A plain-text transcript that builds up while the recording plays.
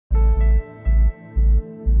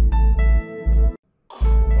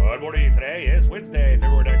morning. Today is Wednesday,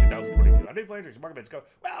 February 9th, 2022. I'm Dave Landry. Market bets go.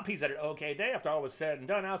 Well, P's had an okay day after all was said and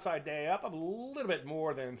done. Outside day up a little bit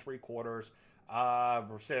more than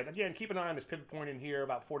 3/4%. Again, keep an eye on this pivot point in here,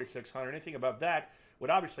 about 4,600. Anything above that would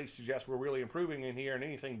obviously suggest we're really improving in here, and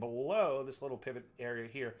anything below this little pivot area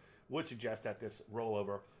here would suggest that this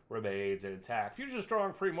rollover remains intact. Futures are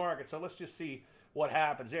strong pre-market, so let's just see what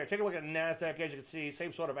happens there. Take a look at NASDAQ. As you can see,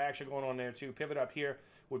 same sort of action going on there too. Pivot up here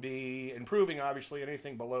would be improving, obviously.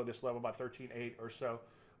 Anything below this level, about 13.8 or so,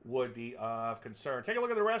 would be of concern. Take a look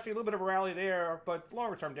at the rest. A little bit of a rally there, but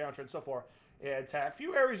longer-term downtrend so far intact.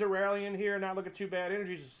 Few areas of rally in here, not looking too bad.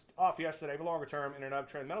 Energy's off yesterday, but longer-term in an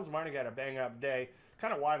uptrend. Metals and mining had a bang-up day.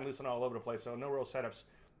 Kind of wide and loose and all over the place, so no real setups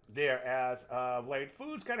there as of late.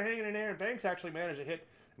 Food's kind of hanging in there, and banks actually managed to hit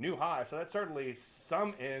new high, so that's certainly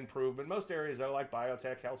some improvement. Most areas, though, like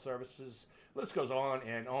biotech, health services, list goes on,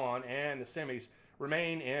 and the semis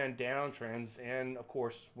remain in downtrends. And, of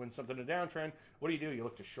course, when something's a downtrend, what do? You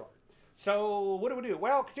look to short. So what do we do?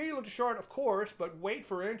 Well, continue to look to short, of course, but wait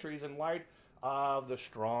for entries in light of the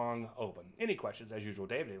strong open. Any questions, as usual,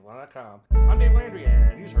 Dave@DaveLandry.com. I'm Dave Landry,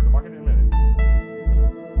 and you just heard the market in a minute.